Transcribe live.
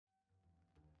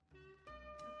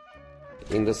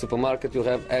In the supermarket you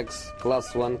have eggs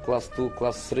class 1, class 2,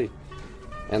 class 3.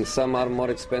 And some are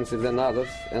more expensive than others,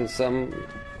 and some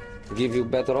give you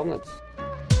better omelets.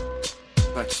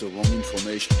 That's the wrong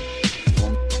information.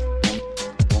 Wrong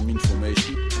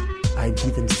information. I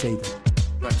didn't say that.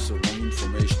 That's the wrong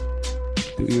information.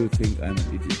 Do you think I'm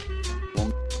an idiot?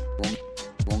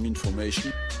 Wrong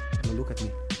information. Now look at me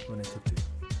when I talk to you.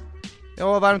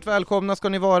 Ja, varmt välkomna ska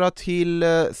ni vara till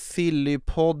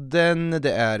Sillypodden.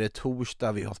 Det är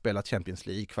torsdag, vi har spelat Champions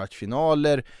League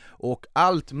kvartsfinaler och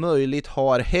allt möjligt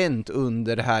har hänt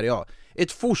under det här,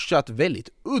 ett fortsatt väldigt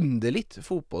underligt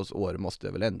fotbollsår måste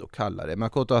jag väl ändå kalla det.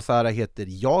 Makoto Asara heter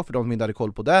jag, för de som inte hade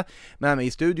koll på det. Med mig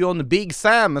i studion Big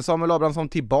Sam, Samuel Abrahamsson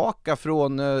tillbaka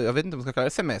från, jag vet inte om man ska kalla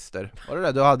det semester. Var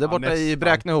det du hade borta i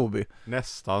Bräkne-Hoby?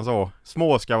 Nästan så.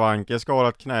 Småskavanker,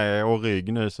 skadat knä och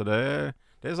rygg nu, så det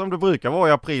är som det brukar vara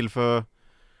i april för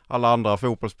alla andra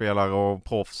fotbollsspelare och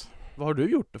proffs. Vad har du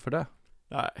gjort för det?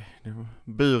 Nej,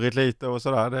 burit lite och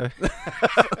sådär.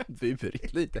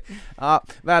 Burit lite. Ja,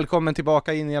 välkommen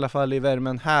tillbaka in i alla fall i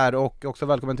värmen här, och också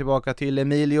välkommen tillbaka till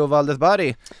Emilio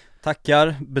Valdesbarri.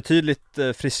 Tackar, betydligt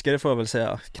friskare får jag väl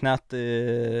säga. Knät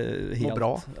är helt... Mår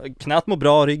bra. Knät mår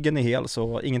bra, ryggen är hel,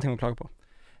 så ingenting att klaga på.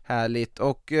 Härligt,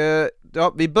 och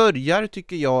vi börjar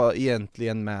tycker jag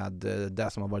egentligen med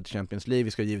det som har varit Champions League.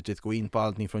 Vi ska givetvis gå in på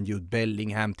allting från Jude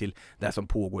Bellingham till det som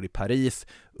pågår i Paris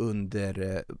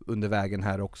under vägen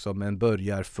här också, men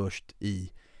börjar först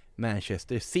i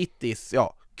Manchester Citys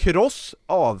kross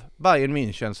av Bayern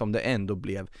München som det ändå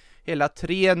blev. Hela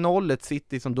 3-0, ett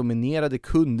City som dominerade,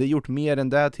 kunde gjort mer än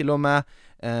det till och med,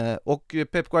 och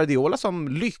Pep Guardiola som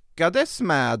lyckades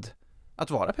med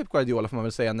att vara Pep Guardiola får man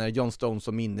väl säga, när John Stones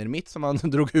som innermitt som han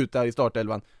drog ut där i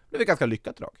startelvan blev ett ganska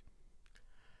lyckat drag.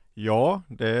 Ja,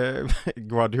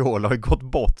 Guardiola har gått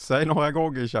bort sig några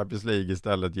gånger i Champions League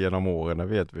istället genom åren, det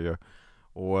vet vi ju.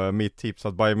 Och mitt tips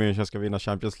att Bayern München ska vinna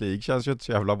Champions League känns ju inte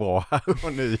så jävla bra här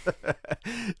och nu.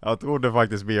 Jag trodde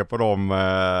faktiskt mer på dem.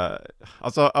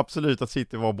 Alltså absolut att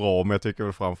City var bra, men jag tycker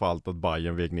väl framförallt att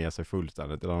Bayern vek ner sig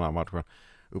fullständigt i den här matchen.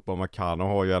 Upamecano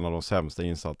har ju en av de sämsta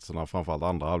insatserna, framförallt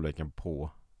andra halvleken,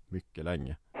 på mycket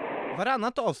länge.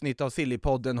 Varannat avsnitt av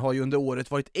Sillypodden har ju under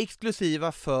året varit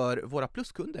exklusiva för våra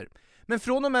pluskunder. Men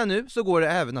från och med nu så går det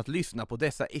även att lyssna på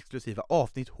dessa exklusiva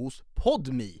avsnitt hos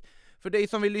Podme. För dig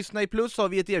som vill lyssna i plus har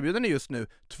vi ett erbjudande just nu.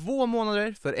 2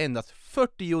 månader för endast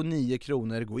 49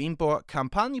 kronor. Gå in på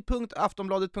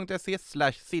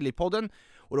kampanj.aftonbladet.se/sillypodden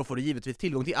och då får du givetvis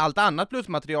tillgång till allt annat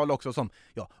plusmaterial också, som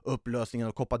upplösningen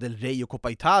av Coppa del Rey och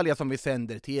Coppa Italia som vi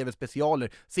sänder,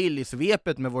 tv-specialer,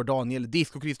 Silly-svepet med vår Daniel,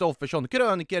 Disco Kristoffersson,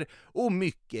 kröniker och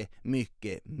mycket,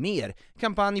 mycket mer.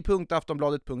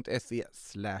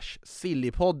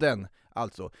 Kampanj.aftonbladet.se/sillypodden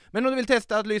alltså. Men om du vill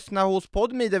testa att lyssna hos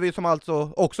Podme, där vi som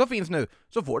alltså också finns nu,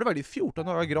 så får du faktiskt 14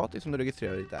 dagar gratis om du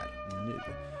registrerar dig där nu.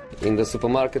 In the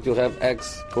supermarket you have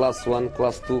eggs class 1,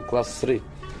 class 2, class 3.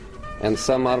 And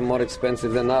some are more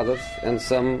expensive than others, and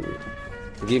some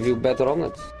give you better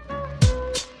omelets.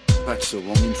 That's the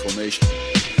wrong information.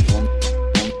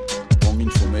 Wrong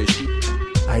information.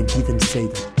 I didn't say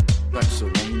that. That's the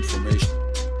wrong information.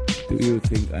 Do you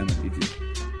think I'm an idiot?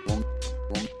 Wrong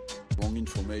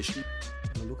information.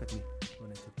 Now look at me